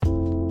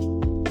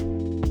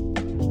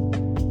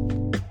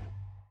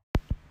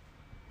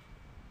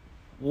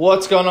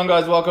What's going on,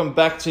 guys? Welcome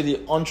back to the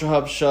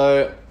EntreHub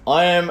Show.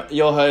 I am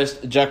your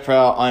host, Jack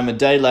Prow. I'm a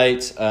day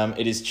late.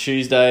 It is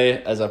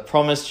Tuesday. As I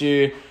promised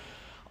you,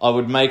 I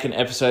would make an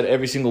episode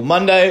every single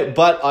Monday,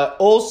 but I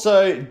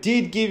also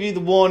did give you the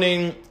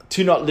warning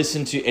to not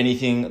listen to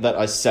anything that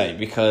I say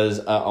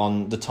because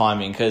on the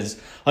timing, because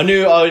I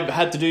knew I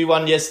had to do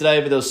one yesterday,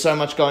 but there was so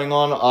much going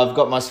on. I've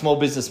got my small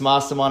business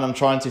mastermind. I'm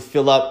trying to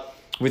fill up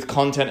with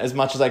content as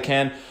much as I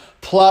can,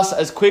 plus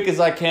as quick as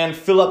I can,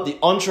 fill up the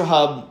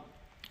EntreHub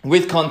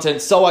with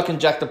content so I can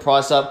jack the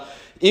price up.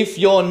 If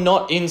you're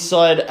not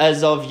inside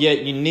as of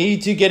yet, you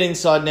need to get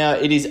inside now.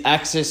 It is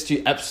access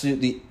to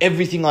absolutely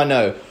everything I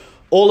know.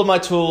 All of my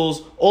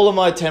tools, all of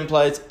my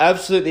templates,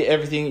 absolutely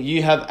everything.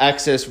 You have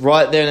access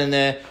right then and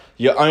there.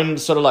 Your own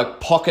sort of like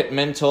pocket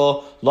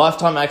mentor,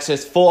 lifetime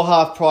access for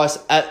half price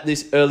at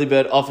this early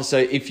bird offer. So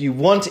if you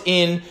want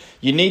in,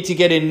 you need to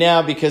get in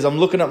now because I'm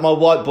looking at my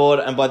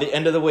whiteboard and by the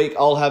end of the week,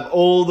 I'll have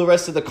all the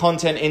rest of the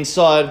content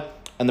inside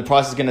and the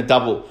price is going to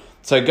double.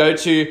 So go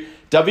to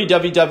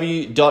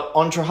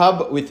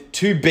www.entrehub with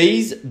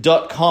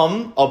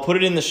 2bs.com. I'll put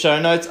it in the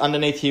show notes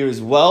underneath here as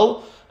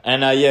well.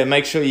 And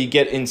make sure you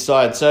get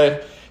inside.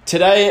 So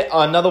today,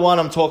 another one,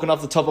 I'm talking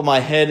off the top of my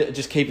head,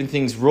 just keeping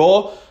things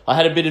raw. I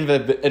had a bit of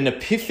an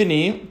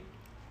epiphany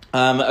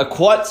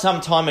quite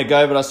some time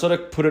ago, but I sort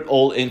of put it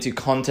all into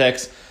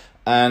context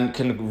and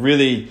can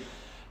really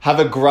have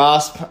a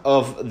grasp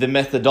of the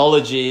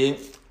methodology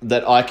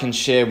that I can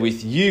share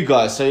with you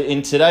guys. So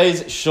in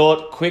today's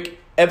short, quick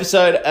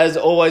episode, as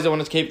always, I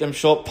want to keep them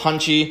short,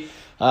 punchy,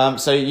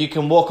 so you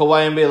can walk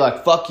away and be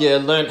like, fuck yeah,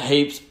 learned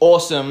heaps,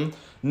 awesome.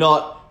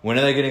 Not, when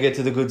are they going to get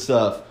to the good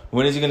stuff?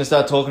 When is he going to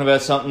start talking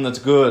about something that's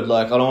good?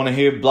 Like, I don't want to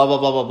hear blah, blah,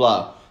 blah, blah,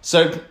 blah.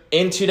 So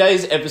in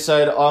today's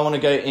episode, I want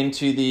to go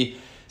into the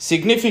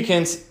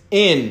significance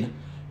in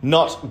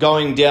not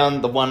going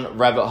down the one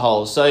rabbit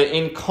hole. So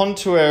in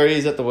contrary,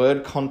 is that the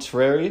word?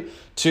 Contrary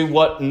to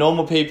what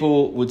normal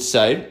people would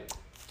say,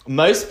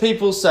 most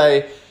people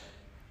say,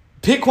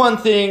 pick one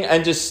thing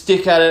and just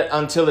stick at it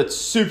until it's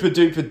super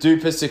duper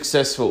duper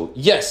successful.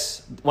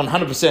 Yes,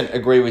 100%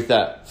 agree with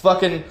that.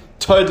 Fucking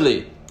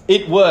totally.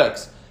 It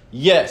works.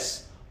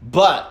 Yes.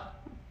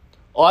 But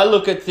I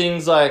look at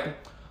things like,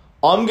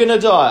 I'm going to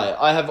die.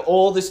 I have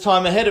all this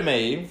time ahead of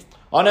me.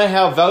 I know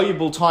how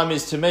valuable time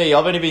is to me.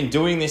 I've only been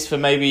doing this for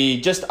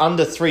maybe just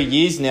under 3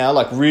 years now,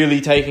 like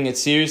really taking it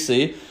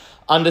seriously.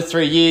 Under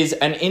 3 years.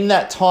 And in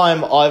that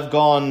time,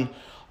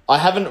 I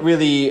haven't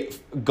really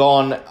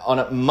gone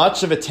on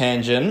much of a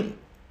tangent,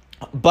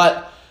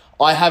 but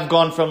I have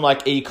gone from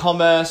like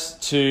e-commerce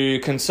to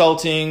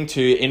consulting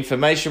to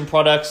information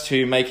products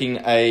to making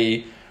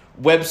a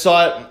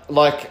website.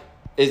 Like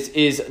it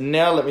is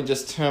now, let me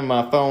just turn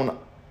my phone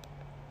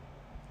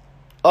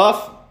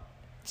off.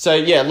 So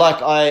yeah,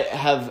 like I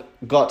have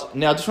got,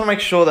 now I just want to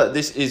make sure that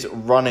this is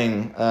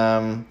running.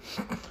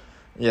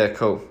 Yeah,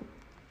 cool.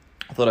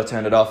 I thought I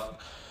turned it off.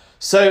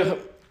 So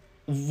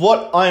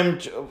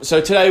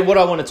today what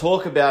I want to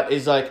talk about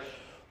is like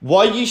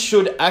why you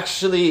should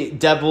actually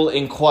dabble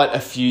in quite a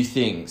few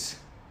things.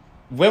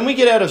 When we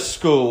get out of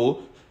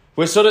school,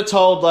 we're sort of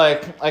told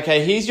like,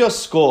 okay, here's your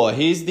score.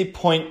 Here's the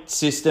point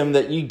system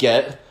that you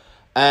get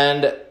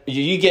and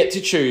you get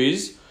to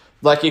choose.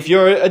 Like if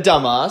you're a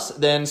dumbass,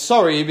 then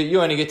sorry, but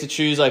you only get to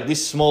choose like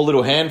this small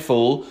little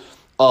handful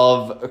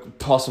of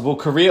possible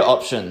career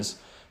options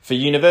for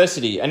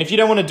university. And if you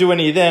don't want to do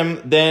any of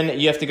them, then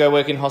you have to go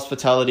work in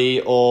hospitality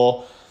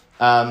or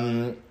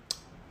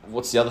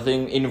what's the other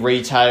thing? In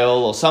retail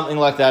or something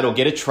like that, or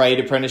get a trade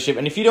apprenticeship.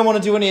 And if you don't want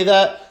to do any of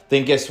that,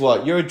 then guess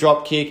what? You're a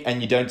dropkick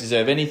and you don't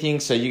deserve anything.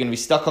 So you're going to be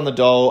stuck on the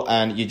dole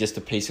and you're just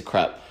a piece of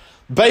crap.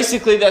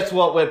 Basically, that's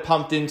what we're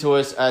pumped into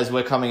us as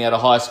we're coming out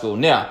of high school.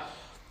 Now,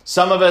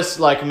 some of us,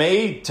 like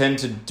me, tend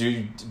to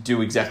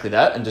do exactly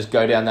that and just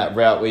go down that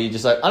route where you're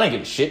just like, I don't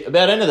give a shit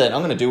about any of that.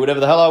 I'm going to do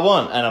whatever the hell I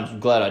want. And I'm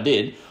glad I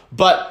did.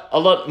 But a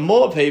lot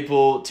more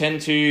people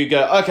tend to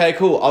go, okay,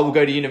 cool, I will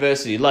go to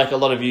university. Like a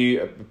lot of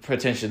you are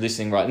potentially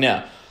listening right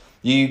now.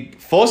 You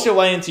force your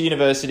way into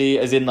university,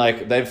 as in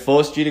like they've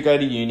forced you to go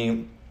to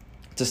uni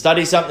to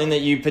study something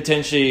that you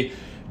potentially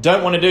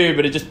don't want to do,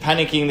 but are just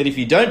panicking that if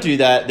you don't do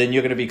that, then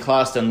you're going to be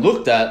classed and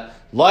looked at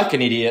like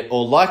an idiot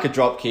or like a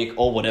dropkick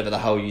or whatever the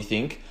hell you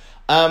think.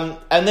 And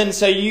then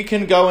so you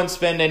can go and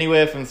spend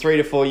anywhere from 3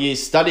 to 4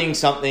 years studying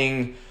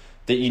something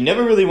that you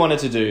never really wanted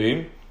to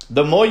do.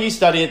 The more you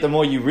study it, the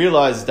more you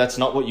realize that's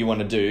not what you want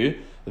to do.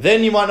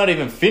 Then you might not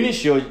even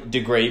finish your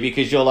degree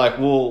because you're like,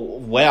 well,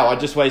 wow, I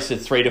just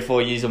wasted 3 to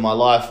 4 years of my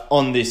life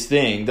on this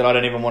thing that I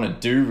don't even want to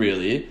do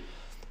really.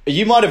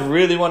 You might have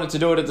really wanted to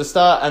do it at the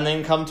start and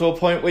then come to a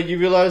point where you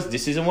realize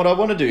this isn't what I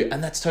want to do.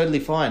 And that's totally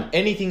fine.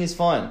 Anything is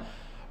fine.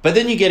 But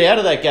then you get out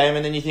of that game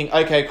and then you think,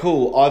 okay,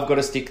 cool, I've got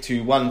to stick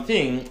to one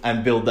thing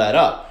and build that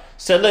up.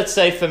 So let's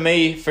say for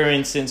me, for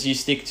instance, you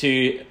stick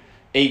to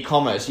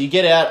e-commerce. You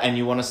get out and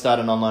you want to start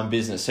an online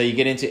business. So you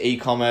get into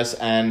e-commerce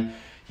and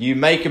you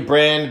make a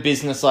brand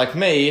business like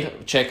me,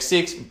 Check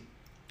Six,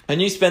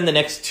 and you spend the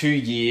next 2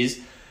 years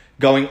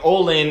going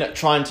all in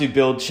trying to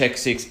build Check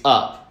Six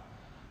up.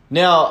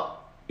 Now,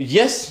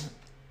 yes,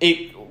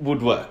 it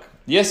would work.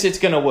 Yes, it's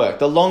going to work.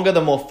 The longer,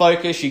 the more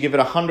focus. You give it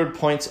 100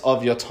 points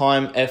of your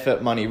time,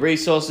 effort, money,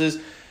 resources.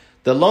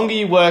 The longer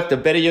you work, the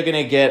better you're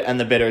going to get and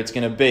the better it's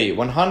going to be.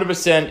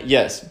 100%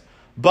 yes.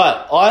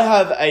 But I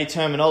have a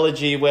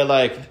terminology where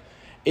like,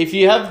 if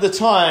you have the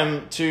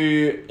time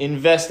to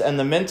invest and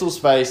the mental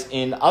space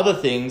in other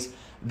things,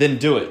 then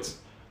do it.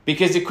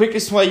 Because the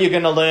quickest way you're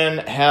going to learn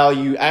how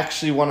you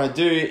actually want to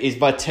do is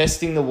by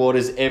testing the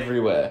waters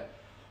everywhere.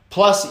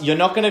 Plus, you're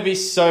not going to be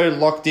so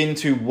locked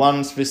into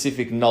one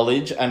specific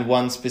knowledge and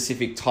one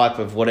specific type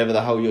of whatever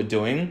the hell you're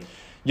doing.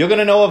 You're going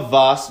to know a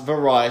vast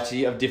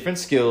variety of different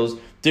skills,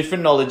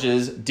 different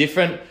knowledges,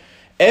 different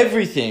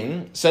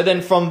everything. So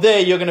then from there,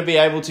 you're going to be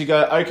able to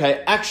go,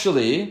 okay,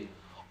 actually,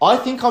 I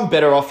think I'm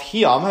better off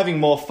here. I'm having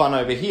more fun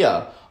over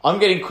here. I'm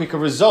getting quicker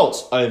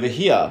results over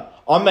here.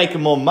 I'm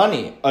making more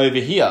money over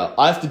here.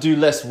 I have to do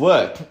less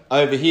work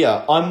over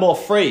here. I'm more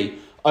free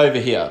over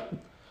here.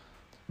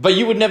 But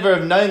you would never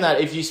have known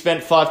that if you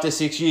spent 5 to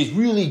 6 years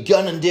really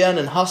gunning down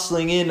and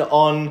hustling in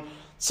on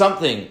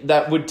something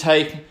that would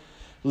take,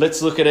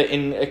 let's look at it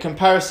in a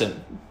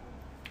comparison.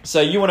 So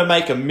you want to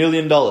make $1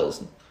 million.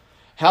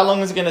 How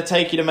long is it going to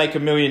take you to make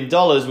 $1 million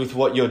with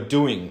what you're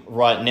doing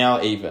right now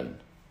even?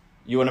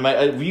 You want to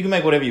make, you can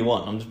make whatever you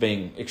want. I'm just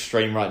being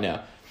extreme right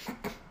now.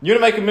 You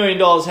want to make $1 million,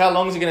 how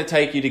long is it going to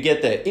take you to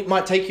get there? It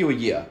might take you a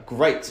year.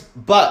 Great.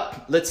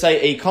 But let's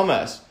say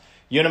e-commerce.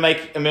 You want to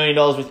make $1 million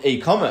with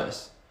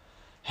e-commerce.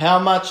 How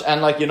much,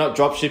 and like you're not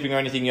drop shipping or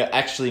anything, you're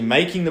actually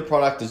making the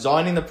product,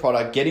 designing the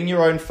product, getting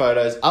your own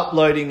photos,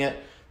 uploading it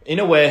in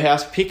a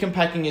warehouse, pick and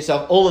packing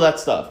yourself, all of that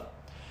stuff.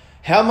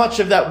 How much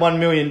of that $1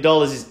 million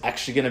is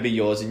actually going to be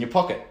yours in your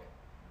pocket?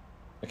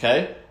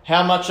 Okay?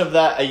 How much of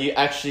that are you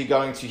actually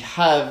going to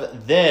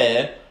have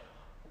there?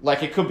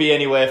 Like it could be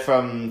anywhere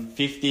from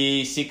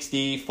 50,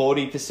 60,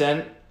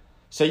 40%.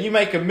 So you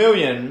make $1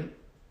 million,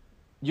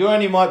 you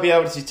only might be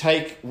able to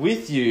take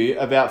with you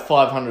about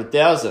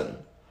 500,000.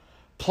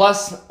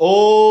 Plus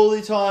all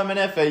the time and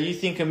effort. You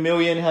think $1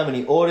 million, how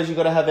many orders you've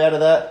got to have out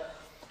of that?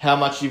 How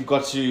much you've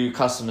got to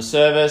customer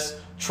service,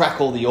 track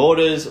all the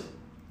orders,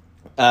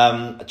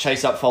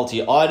 chase up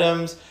faulty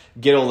items,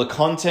 get all the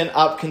content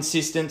up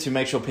consistent to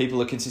make sure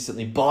people are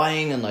consistently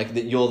buying and like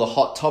that you're the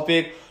hot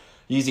topic.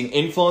 Using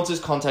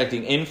influencers,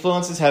 contacting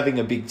influencers, having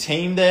a big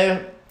team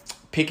there,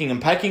 picking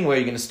and packing where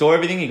you're going to store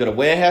everything. You got a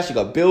warehouse, you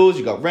got bills,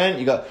 you got rent,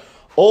 you got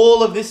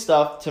all of this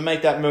stuff to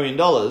make that $1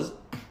 million.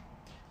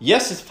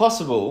 Yes, it's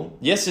possible.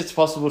 Yes, it's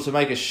possible to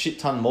make a shit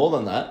ton more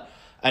than that,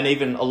 and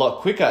even a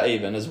lot quicker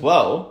even as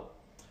well.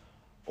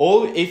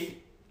 Or if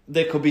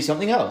there could be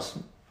something else.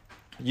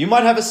 You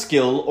might have a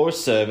skill or a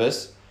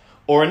service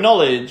or a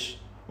knowledge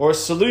or a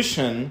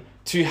solution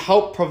to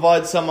help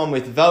provide someone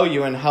with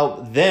value and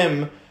help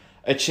them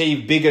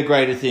achieve bigger,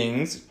 greater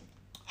things,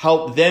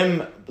 help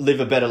them live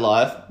a better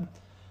life,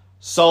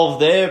 solve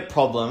their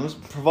problems,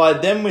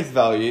 provide them with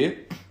value,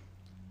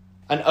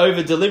 and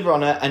over-deliver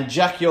on it and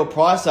jack your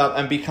price up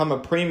and become a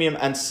premium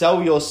and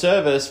sell your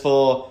service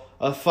for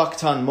a fuck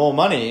ton more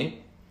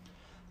money,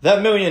 that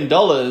 $1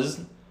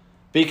 million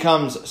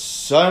becomes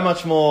so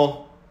much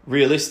more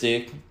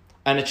realistic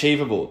and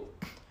achievable.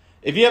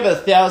 If you have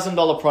a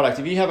 $1,000 product,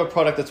 if you have a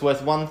product that's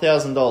worth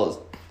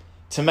 $1,000,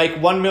 to make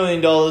 $1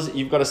 million,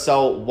 you've got to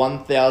sell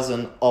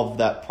 1,000 of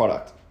that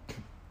product.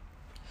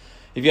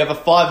 If you have a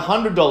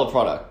 $500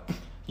 product,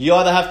 you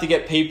either have to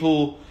get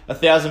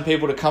 1,000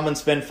 people to come and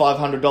spend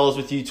 $500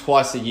 with you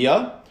twice a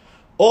year,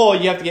 or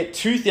you have to get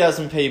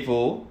 2,000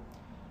 people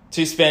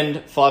to spend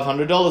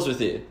 $500 with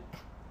you.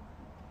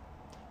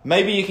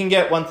 Maybe you can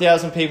get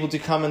 1,000 people to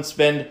come and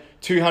spend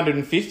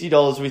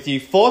 $250 with you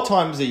 4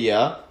 times a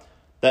year.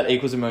 That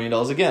equals $1 million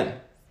again.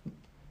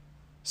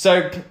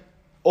 So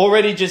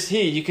already just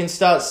here, you can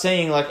start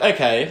seeing like,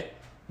 okay,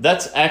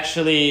 that's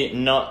actually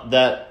not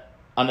that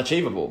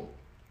unachievable.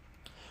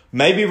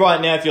 Maybe right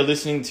now, if you're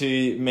listening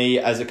to me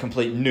as a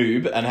complete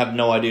noob and have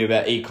no idea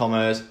about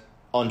e-commerce,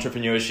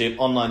 entrepreneurship,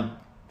 online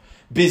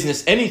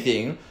business,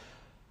 anything,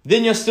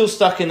 then you're still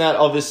stuck in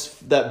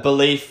that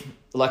belief,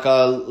 like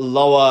a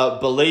lower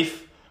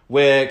belief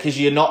where, because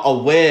you're not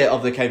aware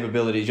of the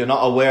capabilities, you're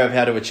not aware of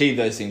how to achieve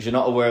those things, you're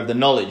not aware of the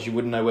knowledge, you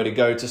wouldn't know where to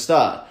go to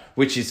start,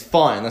 which is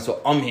fine. That's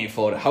what I'm here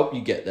for, to help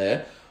you get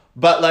there.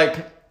 But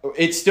like,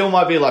 it still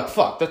might be like,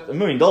 fuck, that $1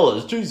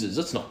 million, Jesus,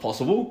 that's not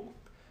possible.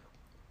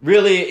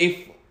 Really,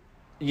 if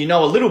you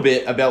know a little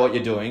bit about what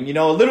you're doing, you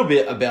know a little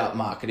bit about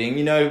marketing,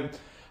 you know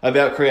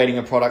about creating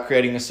a product,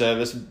 creating a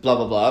service, blah,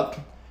 blah, blah.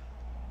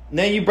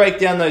 Now you break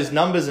down those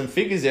numbers and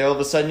figures there, all of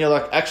a sudden you're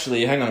like,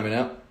 actually, hang on a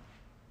minute.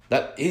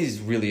 That is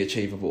really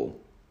achievable.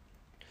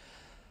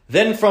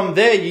 Then from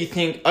there you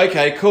think,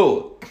 okay,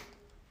 cool.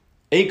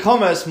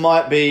 E-commerce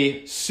might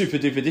be super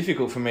duper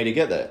difficult for me to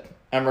get there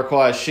and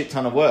require a shit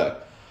ton of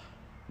work.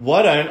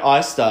 Why don't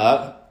I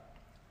start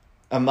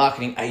a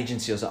marketing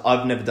agency or something?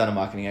 I've never done a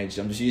marketing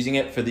agency. I'm just using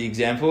it for the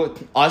example.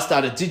 I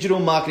start a digital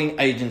marketing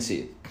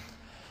agency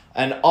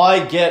and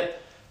I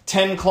get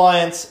 10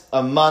 clients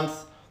a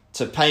month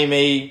to pay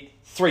me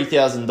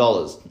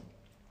 $3,000.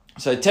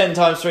 So 10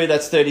 times 3,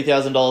 that's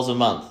 $30,000 a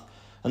month.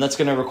 and that's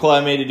going to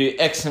require me to do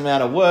X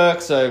amount of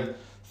work. So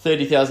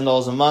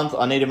 $30,000 a month.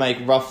 I need to make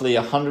roughly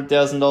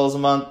 $100,000 a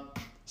month.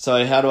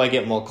 So how do I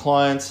get more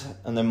clients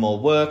and then more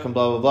work and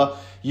blah, blah, blah.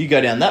 You go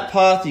down that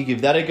path, you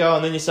give that a go,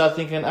 and then you start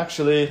thinking,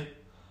 actually,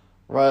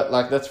 right,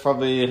 like that's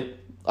probably,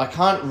 I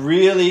can't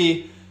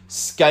really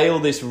scale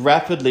this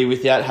rapidly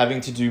without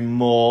having to do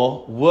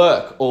more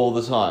work all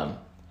the time.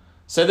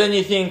 So then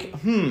you think,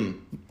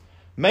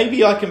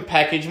 maybe I can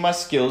package my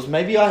skills.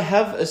 Maybe I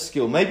have a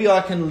skill. Maybe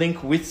I can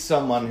link with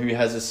someone who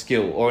has a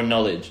skill or a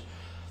knowledge.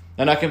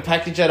 And I can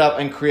package that up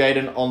and create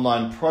an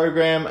online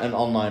program, an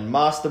online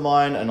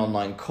mastermind, an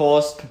online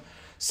course,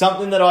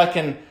 something that I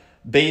can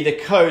be the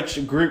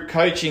coach, group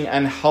coaching,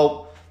 and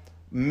help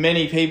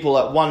many people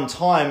at one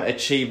time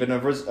achieve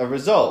a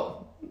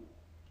result.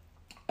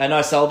 And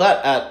I sell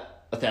that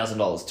at $1,000,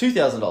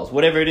 $2,000,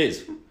 whatever it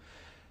is.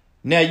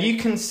 Now you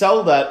can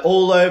sell that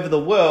all over the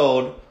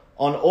world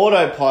on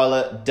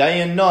autopilot,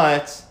 day and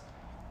night,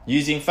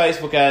 using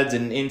Facebook ads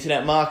and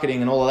internet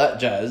marketing and all of that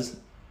jazz.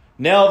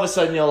 Now all of a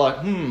sudden you're like,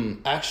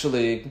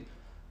 actually,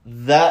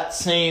 that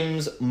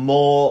seems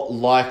more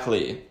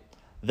likely.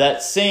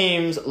 That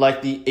seems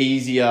like the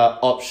easier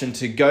option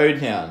to go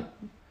down.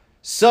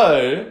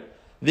 So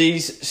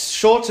these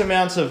short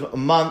amounts of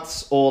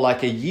months or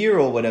like a year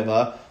or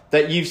whatever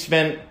that you've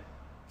spent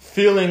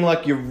feeling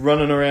like you're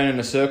running around in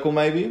a circle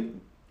maybe,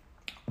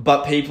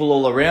 but people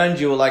all around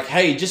you are like,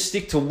 hey, just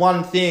stick to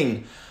one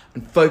thing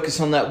and focus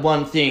on that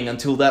one thing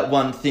until that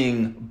one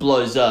thing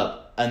blows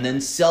up and then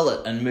sell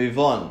it and move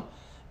on.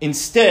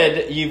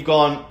 Instead, you've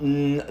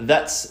gone,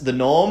 that's the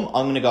norm.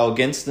 I'm going to go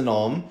against the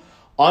norm.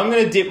 I'm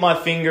going to dip my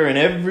finger in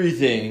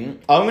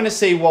everything. I'm going to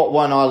see what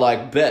one I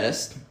like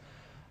best.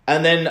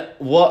 And then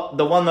what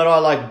the one that I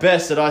like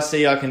best that I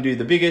see I can do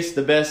the biggest,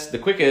 the best, the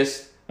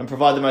quickest, and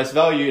provide the most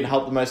value and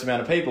help the most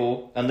amount of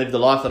people and live the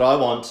life that I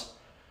want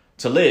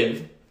to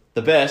live,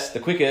 the best, the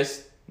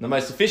quickest, the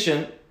most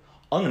efficient,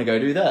 I'm going to go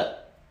do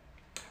that.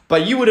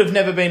 But you would have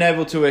never been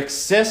able to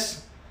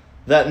access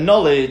that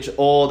knowledge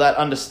or that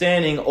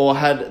understanding or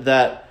had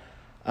that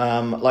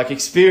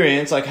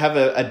experience, like have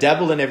a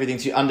dabble in everything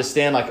to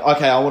understand like,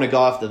 okay, I want to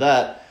go after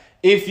that.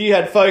 If you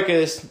had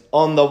focused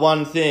on the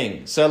one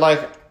thing. So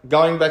like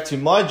going back to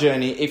my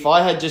journey, if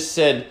I had just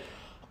said,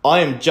 I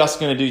am just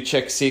going to do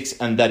check 6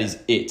 and that is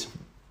it,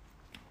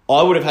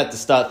 I would have had to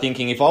start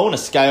thinking, if I want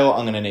to scale,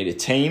 I'm going to need a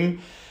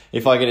team.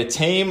 If I get a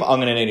team, I'm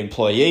going to need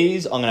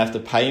employees. I'm going to have to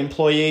pay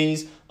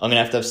employees. I'm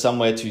going to have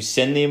somewhere to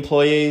send the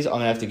employees. I'm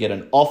going to have to get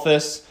an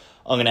office.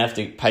 I'm going to have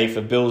to pay for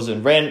bills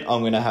and rent.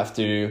 I'm going to have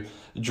to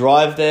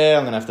drive there.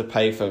 I'm going to have to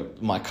pay for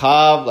my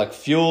car, like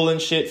fuel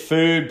and shit,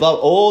 food, blah,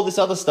 all this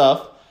other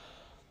stuff.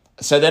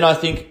 So then I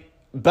think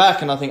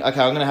back and I think,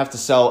 okay, I'm going to have to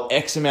sell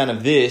X amount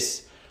of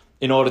this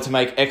in order to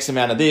make X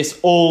amount of this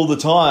all the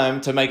time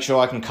to make sure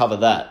I can cover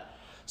that.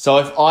 So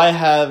if I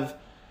have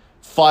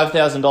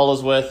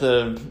 $5,000 worth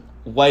of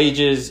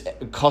wages,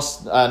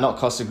 not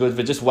cost of goods,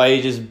 but just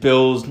wages,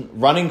 bills,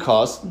 running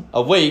costs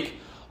a week,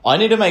 I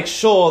need to make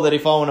sure that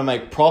if I want to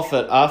make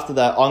profit after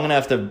that, I'm going to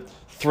have to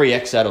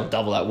 3x that or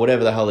double that,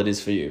 whatever the hell it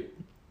is for you.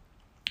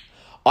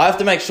 I have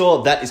to make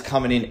sure that is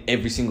coming in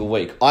every single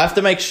week. I have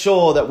to make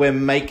sure that we're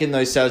making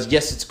those sales.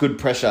 Yes, it's good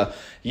pressure.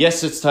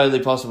 Yes, it's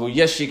totally possible.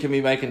 Yes, you can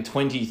be making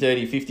 $20,000,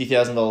 $30,000,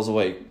 $50,000 a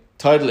week.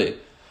 Totally.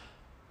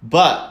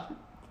 But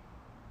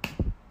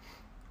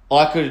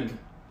I could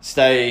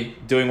stay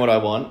doing what I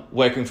want,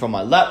 working from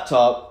my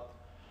laptop,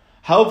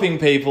 helping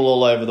people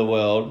all over the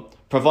world,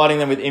 providing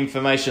them with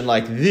information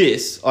like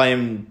this I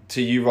am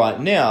to you right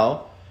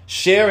now,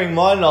 sharing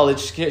my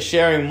knowledge,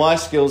 sharing my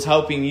skills,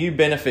 helping you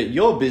benefit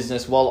your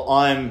business while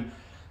I'm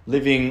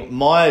living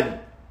my,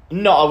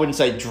 no, I wouldn't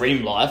say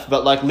dream life,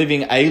 but like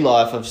living a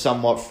life of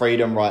somewhat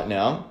freedom right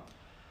now,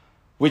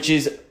 which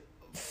is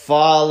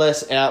far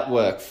less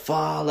outwork,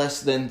 far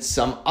less than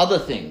some other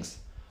things.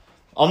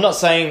 I'm not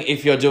saying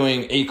if you're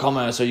doing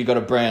e-commerce or you got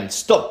a brand,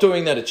 stop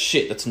doing that, it's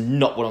shit. That's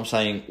not what I'm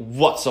saying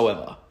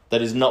whatsoever.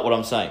 That is not what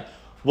I'm saying.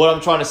 What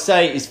I'm trying to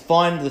say is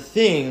find the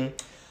thing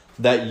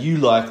that you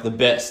like the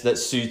best, that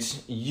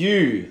suits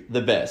you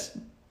the best.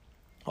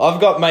 I've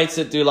got mates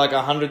that do like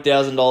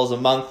 $100,000 a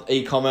month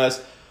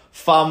e-commerce,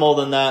 far more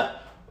than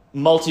that,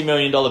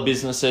 multi-million-dollar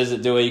businesses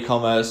that do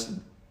e-commerce,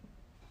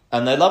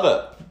 and they love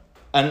it.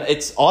 And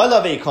I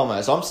love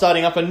e-commerce. I'm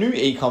starting up a new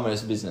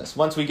e-commerce business.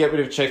 Once we get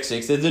rid of Check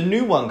 6, there's a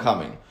new one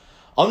coming.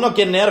 I'm not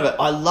getting out of it.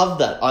 I love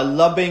that. I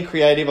love being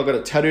creative. I've got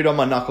it tattooed on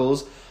my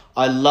knuckles.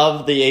 I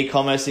love the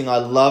e-commerce thing. I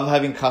love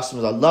having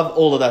customers. I love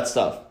all of that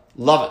stuff.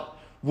 Love it.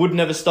 Would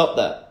never stop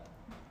that.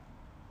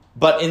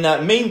 But in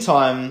that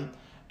meantime,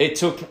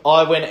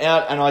 I went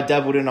out and I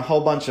dabbled in a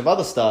whole bunch of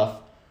other stuff.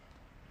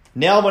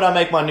 Now when I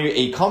make my new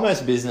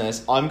e-commerce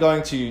business, I'm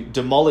going to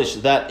demolish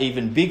that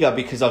even bigger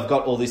because I've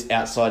got all this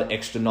outside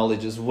extra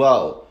knowledge as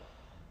well.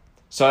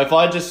 So if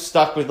I just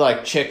stuck with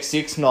like Check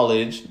 6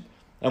 knowledge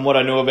and what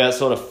I knew about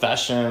sort of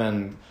fashion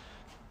and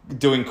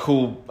doing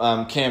cool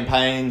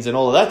campaigns and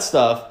all of that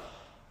stuff,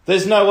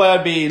 there's no way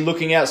I'd be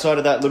looking outside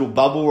of that little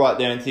bubble right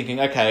there and thinking,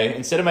 okay,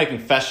 instead of making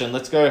fashion,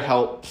 let's go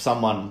help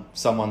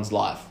someone's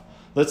life.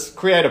 let's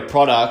create a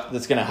product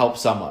that's going to help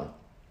someone.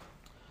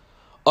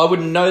 I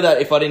wouldn't know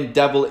that if I didn't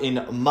dabble in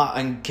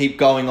and keep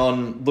going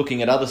on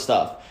looking at other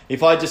stuff.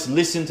 If I just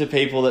listened to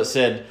people that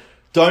said,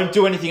 don't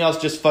do anything else,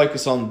 just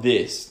focus on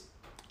this,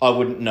 I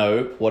wouldn't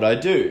know what I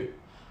do.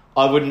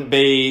 I wouldn't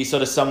be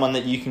sort of someone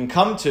that you can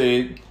come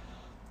to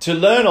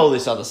learn all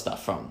this other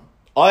stuff from.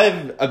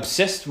 I've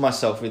obsessed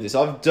myself with this.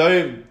 I've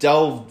dived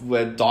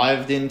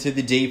into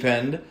the deep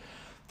end,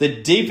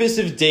 the deepest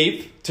of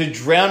deep, to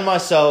drown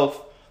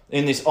myself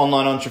in this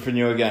online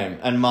entrepreneur game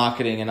and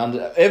marketing and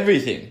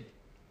everything.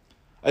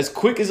 As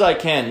quick as I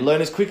can,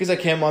 learn as quick as I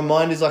can. My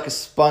mind is like a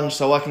sponge,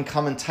 so I can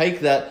come and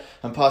take that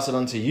and pass it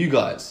on to you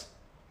guys.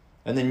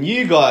 And then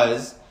you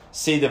guys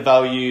see the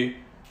value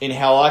in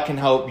how I can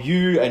help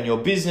you and your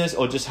business,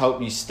 or just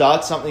help you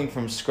start something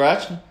from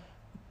scratch.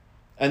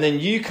 And then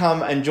you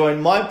come and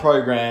join my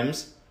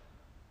programs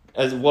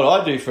as what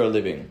I do for a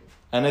living.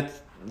 And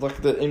it's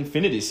like the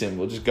infinity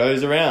symbol, just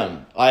goes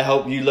around. I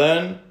help you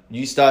learn,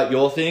 you start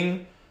your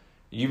thing,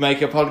 you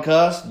make a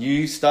podcast,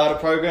 you start a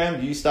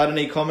program, you start an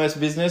e-commerce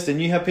business,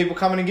 and you have people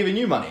coming and giving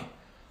you money.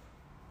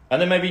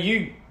 And then maybe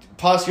you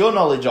pass your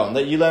knowledge on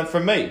that you learned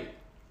from me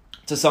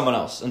to someone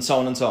else, and so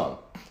on and so on.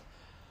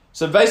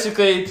 So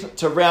basically,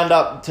 to round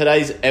up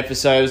today's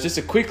episode, it's just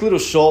a quick little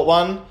short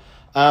one.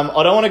 I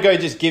don't want to go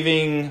just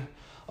giving...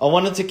 I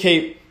wanted to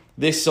keep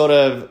this sort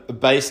of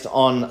based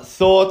on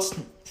thoughts,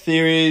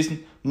 theories,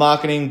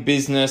 marketing,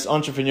 business,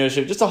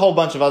 entrepreneurship, just a whole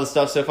bunch of other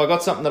stuff. So if I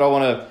got something that I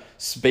want to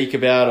speak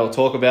about or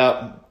talk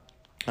about,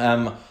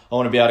 I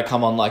want to be able to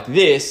come on like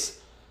this,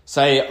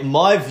 say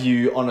my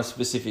view on a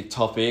specific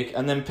topic,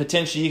 and then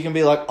potentially you can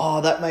be like,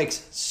 oh, that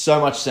makes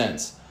so much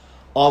sense.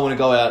 I want to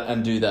go out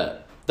and do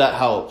that. That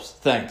helps.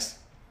 Thanks.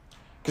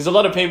 Because a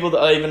lot of people,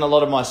 even a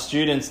lot of my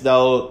students,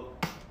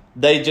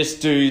 they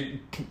just do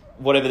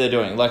whatever they're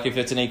doing. Like if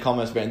it's an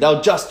e-commerce brand,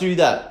 they'll just do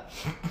that.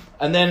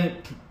 And then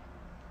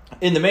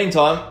in the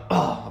meantime,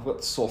 I've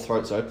got sore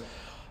throat, so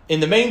in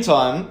the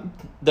meantime,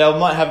 they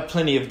might have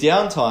plenty of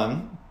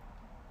downtime,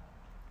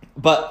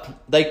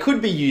 but they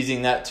could be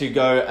using that to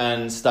go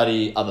and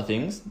study other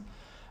things.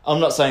 I'm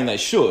not saying they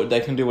should. They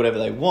can do whatever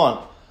they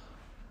want.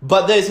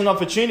 But there's an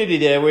opportunity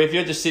there where if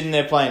you're just sitting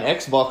there playing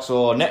Xbox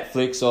or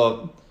Netflix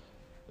or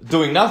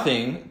doing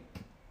nothing,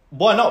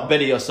 why not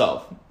better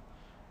yourself?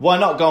 Why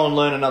not go and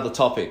learn another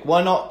topic?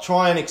 Why not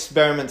try and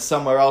experiment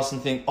somewhere else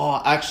and think, oh,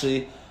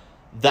 actually,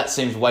 that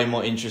seems way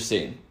more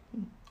interesting.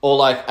 Or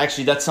like,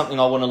 actually, that's something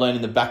I want to learn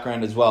in the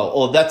background as well.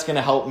 Or that's going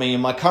to help me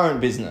in my current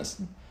business.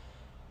 Do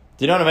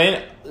you know what I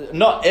mean?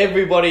 Not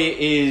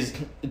everybody is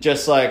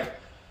just like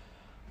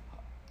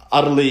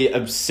utterly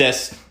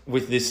obsessed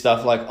with this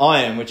stuff like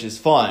I am, which is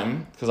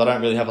fine because I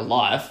don't really have a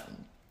life.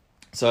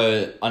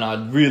 So, and I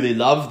really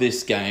love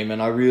this game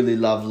and I really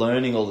love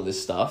learning all of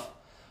this stuff.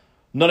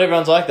 Not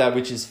everyone's like that,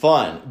 which is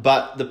fine.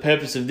 But the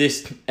purpose of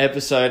this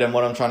episode and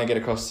what I'm trying to get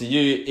across to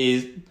you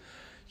is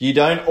you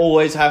don't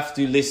always have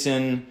to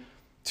listen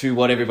to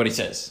what everybody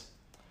says.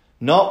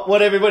 Not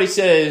what everybody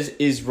says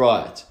is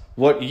right.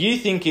 What you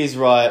think is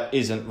right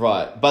isn't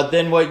right. But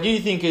then what you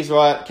think is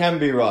right can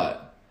be right.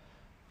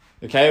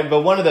 Okay?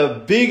 But one of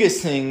the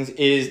biggest things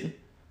is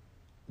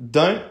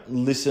don't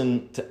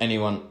listen to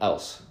anyone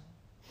else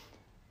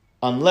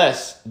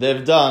unless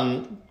they've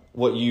done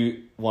what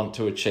you want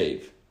to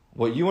achieve.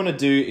 What you want to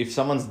do, if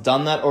someone's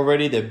done that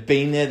already, they've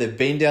been there, they've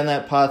been down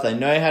that path, they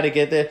know how to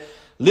get there,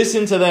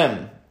 listen to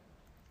them.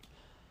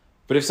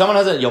 But if someone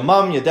hasn't, your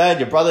mum, your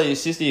dad, your brother, your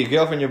sister, your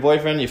girlfriend, your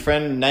boyfriend, your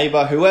friend,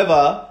 neighbor,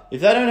 whoever,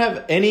 if they don't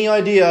have any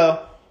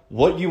idea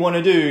what you want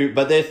to do,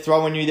 but they're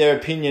throwing you their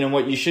opinion on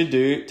what you should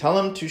do, tell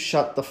them to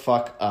shut the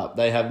fuck up.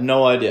 They have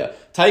no idea.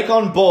 Take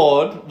on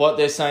board what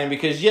they're saying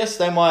because yes,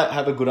 they might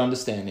have a good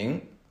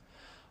understanding,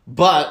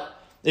 but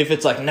if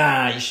it's like,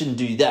 nah, you shouldn't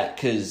do that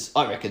because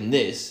I reckon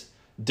this,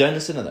 don't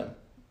listen to them.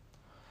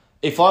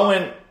 If I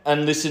went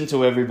and listened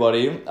to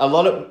everybody,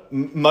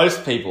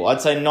 most people,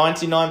 I'd say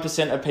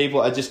 99% of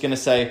people are just going to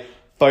say,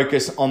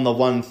 focus on the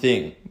one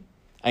thing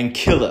and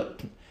kill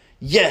it.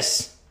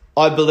 Yes,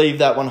 I believe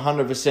that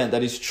 100%,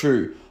 that is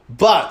true.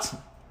 But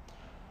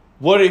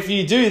what if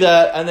you do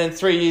that and then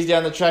 3 years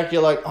down the track,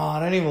 you're like, oh, I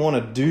don't even want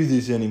to do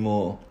this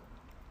anymore.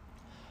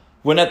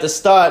 When at the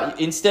start,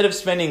 instead of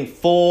spending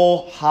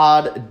 4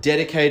 hard,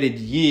 dedicated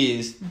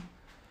years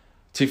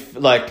to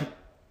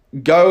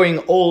going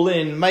all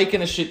in,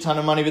 making a shit ton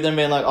of money, but then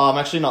being like, oh, I'm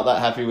actually not that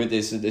happy with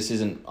this. This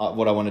isn't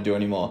what I want to do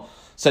anymore.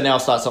 So now I'll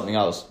start something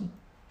else.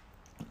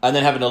 And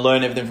then having to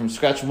learn everything from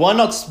scratch. Why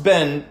not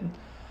spend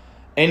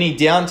any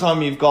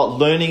downtime you've got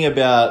learning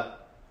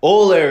about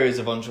all areas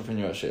of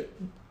entrepreneurship?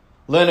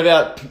 Learn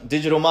about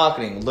digital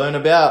marketing. Learn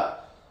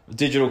about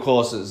digital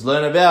courses.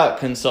 Learn about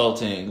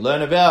consulting.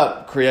 Learn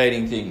about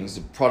creating things,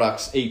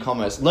 products,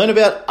 e-commerce. Learn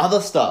about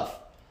other stuff.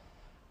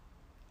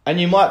 And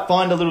you might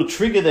find a little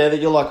trigger there that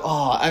you're like,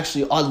 oh,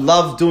 actually, I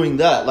love doing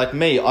that. Like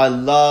me, I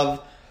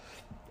love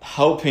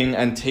helping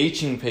and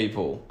teaching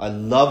people. I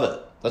love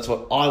it. That's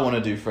what I want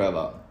to do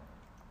forever.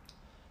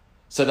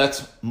 So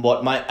that's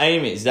what my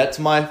aim is. That's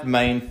my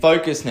main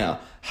focus now.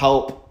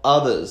 Help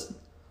others.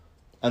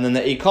 And then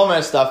the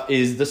e-commerce stuff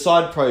is the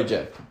side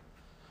project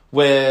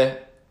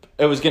where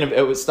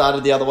it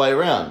started the other way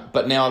around.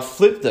 But now I've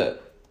flipped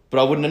it. But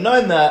I wouldn't have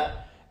known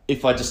that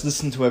if I just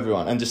listened to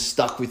everyone and just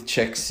stuck with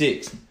check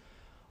 6.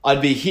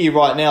 I'd be here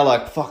right now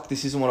like, fuck,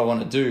 this isn't what I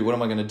want to do. What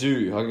am I going to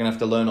do? I'm going to have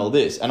to learn all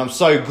this. And I'm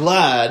so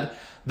glad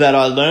that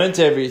I learned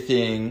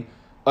everything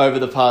over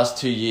the past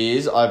 2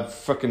 years. I've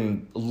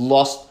freaking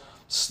lost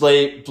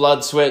sleep,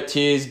 blood, sweat,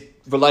 tears,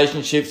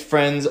 relationships,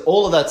 friends,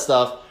 all of that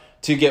stuff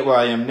to get where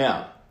I am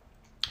now.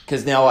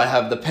 Because now I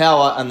have the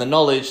power and the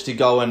knowledge to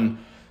go and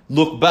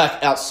look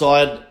back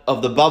outside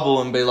of the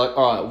bubble and be like,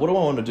 all right, what do I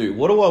want to do?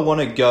 What do I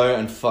want to go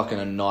and fucking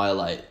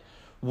annihilate?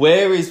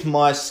 Where is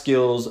my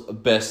skills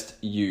best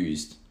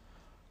used?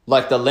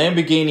 Like the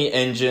Lamborghini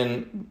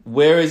engine,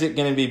 where is it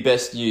going to be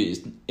best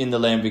used? In the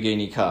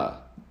Lamborghini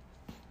car.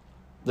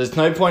 There's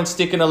no point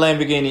sticking a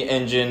Lamborghini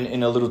engine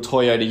in a little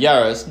Toyota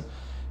Yaris.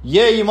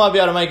 Yeah, you might be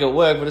able to make it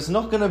work, but it's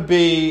not going to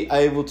be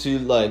able to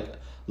like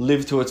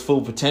live to its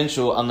full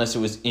potential unless it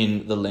was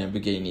in the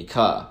Lamborghini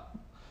car.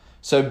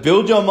 So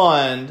build your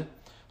mind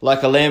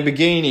like a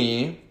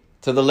Lamborghini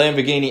to the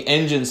Lamborghini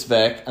engine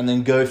spec and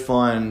then go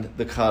find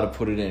the car to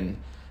put it in.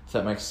 If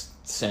that makes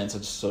sense, I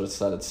just sort of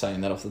started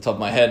saying that off the top of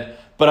my head.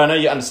 But I know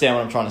you understand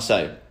what I'm trying to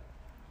say.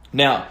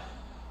 Now,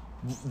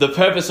 the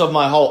purpose of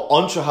my whole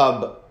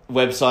EntreHub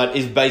website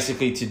is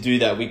basically to do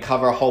that. We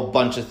cover a whole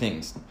bunch of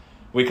things.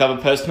 We cover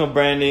personal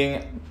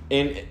branding,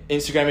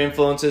 Instagram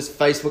influencers,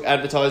 Facebook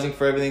advertising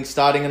for everything,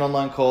 starting an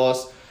online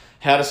course,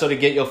 how to sort of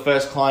get your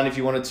first client if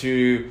you wanted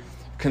to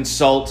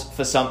consult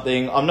for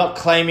something. I'm not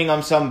claiming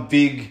I'm some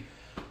big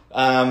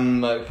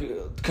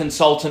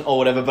consultant or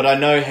whatever, but I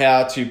know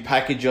how to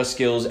package your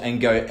skills and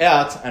go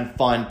out and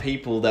find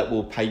people that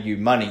will pay you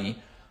money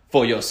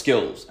for your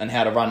skills and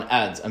how to run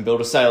ads and build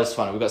a sales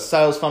funnel. We've got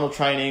sales funnel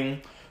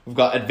training. We've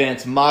got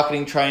advanced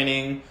marketing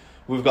training.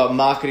 We've got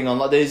marketing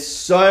online. There's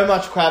so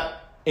much crap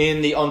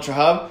in the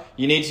EntreHub.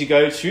 You need to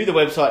go to the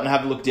website and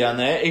have a look down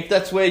there. If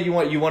that's where you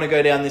want to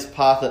go down this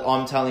path that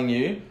I'm telling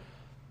you,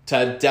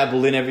 to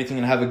dabble in everything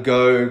and have a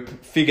go,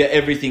 figure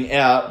everything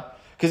out,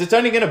 because it's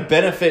only going to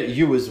benefit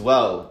you as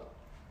well.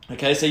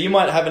 Okay, so you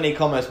might have an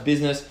e-commerce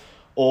business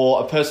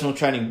or a personal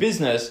training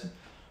business,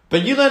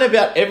 but you learn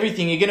about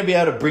everything, you're going to be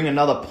able to bring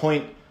another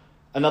point,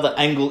 another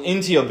angle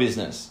into your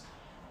business.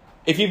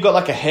 If you've got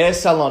like a hair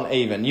salon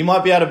even, you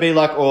might be able to be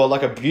like, or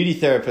like a beauty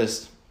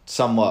therapist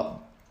somewhat.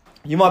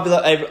 You might be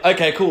like,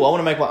 okay, cool, I want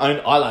to make my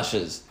own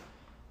eyelashes.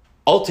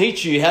 I'll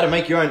teach you how to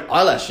make your own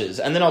eyelashes,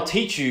 and then I'll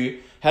teach you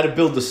how to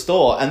build the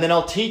store, and then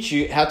I'll teach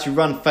you how to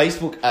run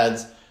Facebook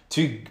ads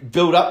to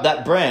build up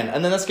that brand.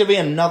 And then that's going to be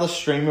another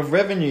stream of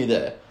revenue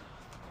there.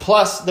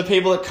 Plus, the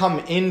people that come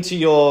into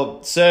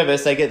your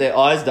service, they get their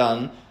eyes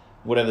done,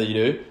 whatever you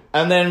do.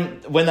 And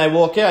then when they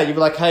walk out, you'll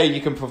be like, hey,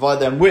 you can provide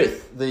them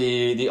with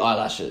the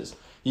eyelashes.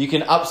 You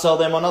can upsell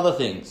them on other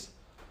things.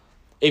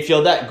 If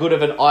you're that good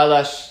of an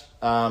eyelash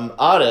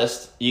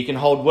artist, you can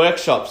hold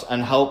workshops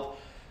and help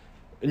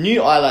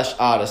new eyelash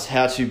artists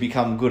how to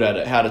become good at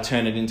it, how to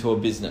turn it into a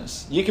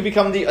business. You can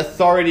become the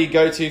authority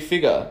go-to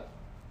figure.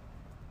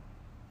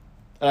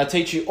 And I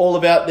teach you all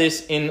about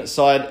this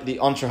inside the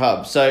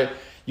EntreHub. So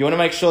you want to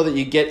make sure that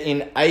you get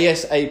in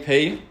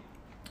ASAP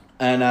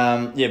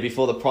and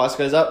before the price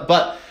goes up.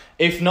 But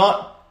if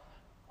not,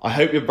 I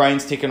hope your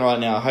brain's ticking right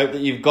now. I hope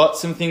that you've got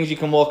some things you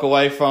can walk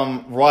away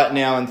from right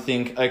now and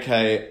think,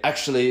 okay,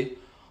 actually,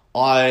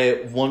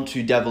 I want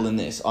to dabble in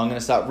this. I'm going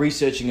to start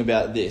researching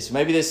about this.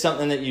 Maybe there's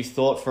something that you've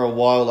thought for a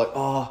while, like,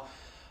 oh,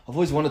 I've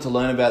always wanted to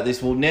learn about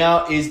this. Well,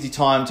 now is the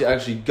time to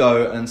actually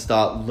go and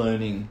start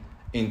learning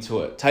into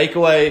it. Take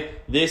away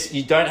this.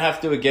 You don't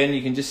have to, again,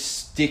 you can just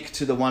stick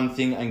to the one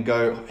thing and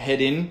go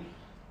head in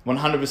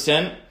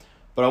 100%.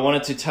 But I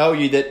wanted to tell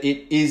you that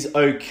it is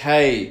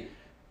okay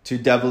to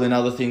dabble in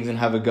other things and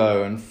have a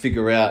go and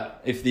figure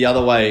out if the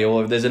other way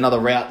or if there's another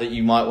route that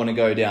you might want to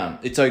go down.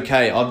 It's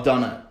okay. I've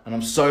done it. And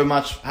I'm so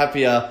much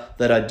happier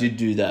that I did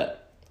do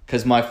that.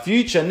 Because my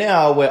future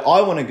now, where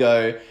I want to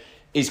go,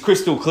 is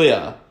crystal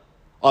clear.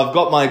 I've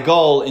got my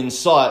goal in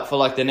sight for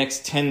like the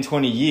next 10,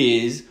 20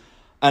 years,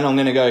 and I'm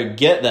going to go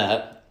get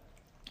that.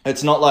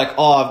 It's not like,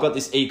 oh, I've got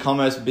this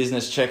e-commerce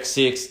business, check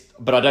 6,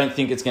 but I don't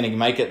think it's going to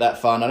make it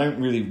that far, and I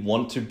don't really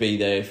want to be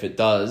there if it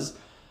does.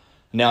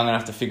 Now I'm going to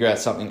have to figure out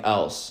something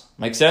else.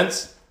 Make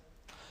sense?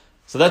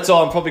 So that's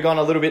all. I'm probably gone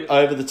a little bit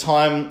over the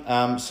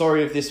time.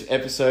 Sorry if this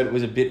episode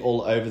was a bit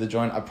all over the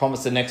joint. I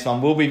promise the next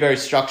one will be very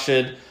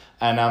structured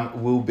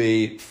and will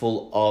be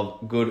full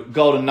of good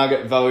golden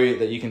nugget value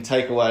that you can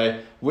take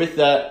away. With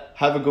that,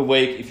 have a good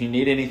week. If you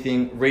need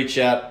anything, reach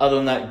out. Other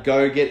than that,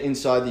 go get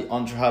inside the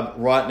EntreHub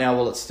right now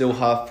while it's still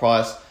half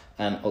price,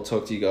 and I'll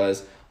talk to you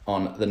guys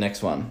on the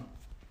next one.